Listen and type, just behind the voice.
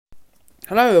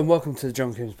Hello and welcome to the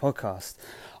John Coombs podcast.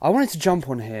 I wanted to jump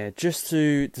on here just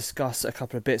to discuss a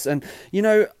couple of bits. And,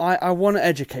 I want to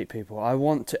educate people. I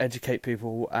want to educate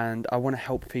people and I want to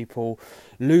help people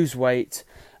lose weight,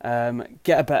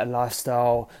 get a better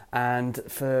lifestyle, and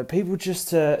for people just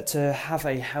to have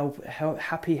a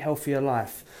happy, healthier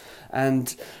life.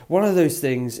 And one of those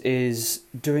things is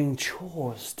doing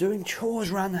chores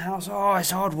around the house. Oh,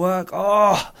 it's hard work.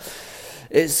 Oh,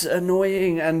 it's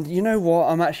annoying. And you know what?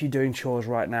 I'm actually doing chores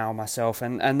right now myself.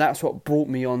 And that's what brought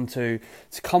me on to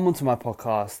come onto my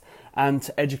podcast and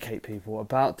to educate people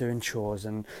about doing chores.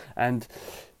 And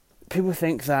people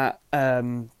think that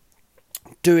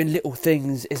doing little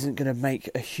things isn't going to make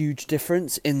a huge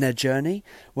difference in their journey,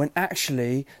 when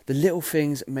actually the little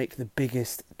things make the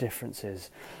biggest differences.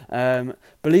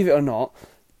 Believe it or not,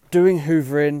 doing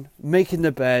hoovering, making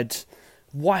the bed,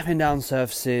 wiping down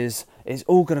surfaces is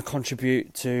all going to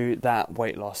contribute to that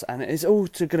weight loss, and it's all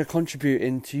going to contribute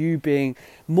into you being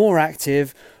more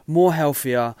active, more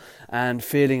healthier, and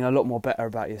feeling a lot more better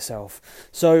about yourself.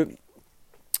 So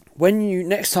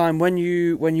next time when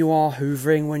you are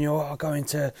hoovering, when you're going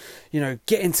to,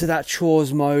 get into that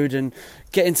chores mode and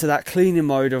get into that cleaning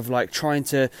mode of like trying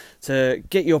to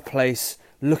get your place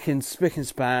looking spick and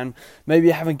span, maybe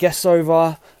you're having guests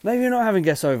over, maybe you're not having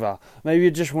guests over, maybe you're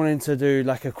just wanting to do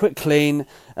like a quick clean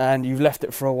and you've left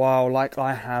it for a while, like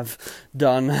I have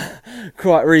done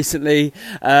quite recently.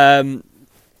 And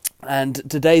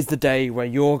today's the day where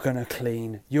you're going to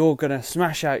clean, you're going to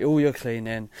smash out all your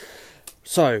cleaning.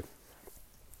 So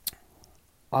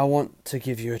I want to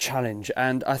give you a challenge,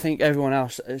 and I think everyone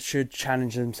else should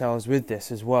challenge themselves with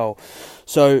this as well.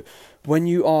 So when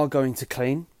you are going to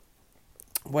clean,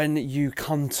 when you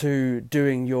come to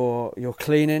doing your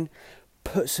cleaning,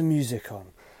 put some music on.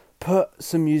 Put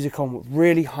some music on what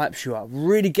really hypes you up,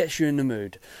 really gets you in the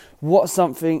mood. What's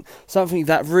something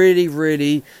that really,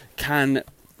 really can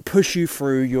push you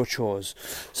through your chores.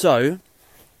 So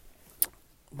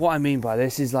what I mean by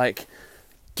this is like,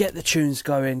 get the tunes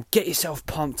going, get yourself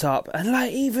pumped up, and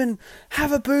like even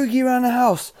have a boogie around the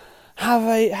house. Have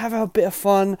a bit of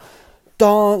fun,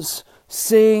 dance,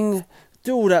 sing,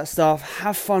 do all that stuff,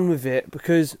 have fun with it,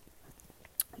 because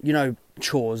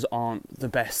chores aren't the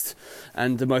best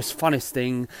and the most funnest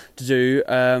thing to do.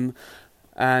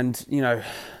 And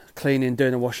cleaning,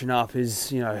 doing the washing up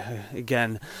is,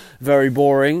 again, very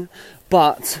boring.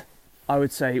 But I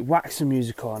would say whack some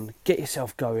music on, get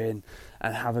yourself going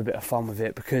and have a bit of fun with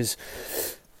it, because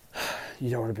you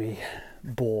don't want to be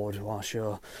bored whilst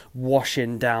you're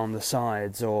washing down the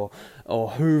sides or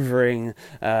hoovering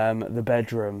the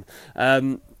bedroom.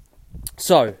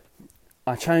 So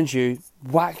I challenge you,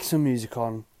 whack some music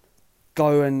on,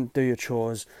 go and do your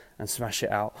chores and smash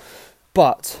it out.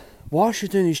 But whilst you're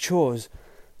doing these chores,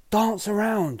 dance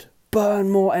around,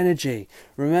 burn more energy.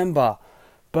 Remember,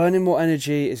 burning more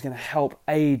energy is going to help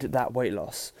aid that weight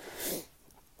loss.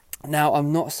 Now,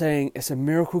 I'm not saying it's a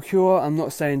miracle cure. I'm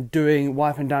not saying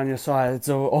wiping down your sides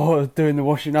or doing the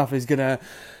washing up is going to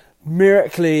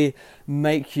miraculously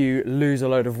make you lose a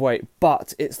load of weight.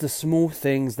 But it's the small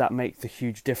things that make the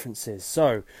huge differences.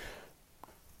 So,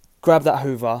 grab that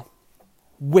hoover,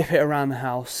 whip it around the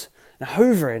house. Now,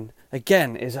 hoovering,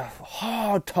 again, is a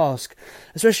hard task.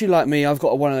 Especially like me, I've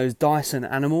got one of those Dyson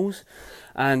Animals.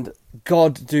 And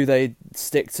God, do they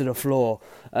stick to the floor.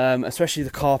 Especially the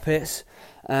carpets.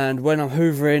 And when I'm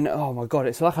hoovering, oh my God,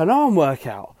 it's like an arm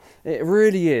workout. It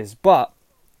really is. But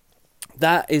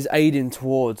that is aiding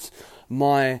towards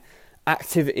my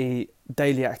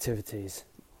daily activities.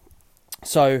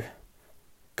 So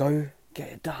go get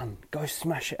it done. Go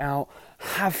smash it out.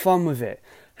 Have fun with it.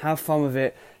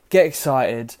 Get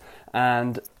excited.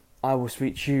 And I will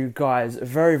speak to you guys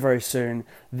very, very soon.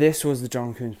 This was the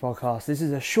John Coombs podcast. This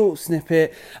is a short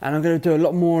snippet, and I'm going to do a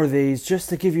lot more of these just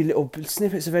to give you little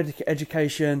snippets of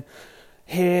education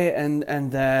here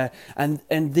and there.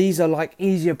 And these are like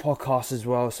easier podcasts as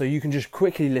well, so you can just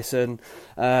quickly listen,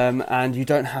 and you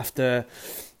don't have to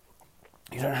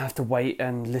wait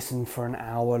and listen for an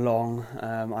hour long.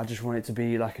 I just want it to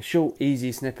be like a short,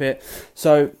 easy snippet.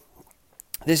 So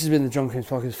this has been the John Coombs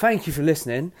podcast. Thank you for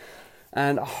listening.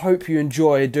 And I hope you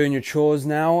enjoy doing your chores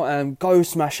now. Go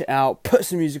smash it out, put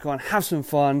some music on, have some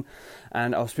fun,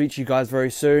 and I'll speak to you guys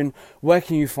very soon. Where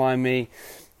can you find me?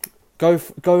 Go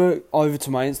over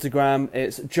to my Instagram.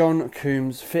 It's John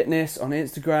Coombs Fitness on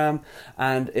Instagram,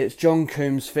 and it's John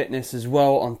Coombs Fitness as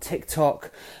well on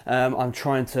TikTok. I'm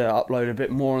trying to upload a bit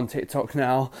more on TikTok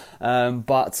now.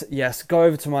 But yes, go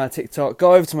over to my TikTok,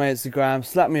 go over to my Instagram,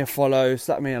 slap me a follow,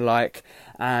 slap me a like,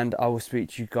 and I will speak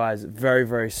to you guys very,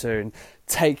 very soon.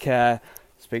 Take care.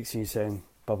 Speak to you soon.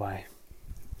 Bye-bye.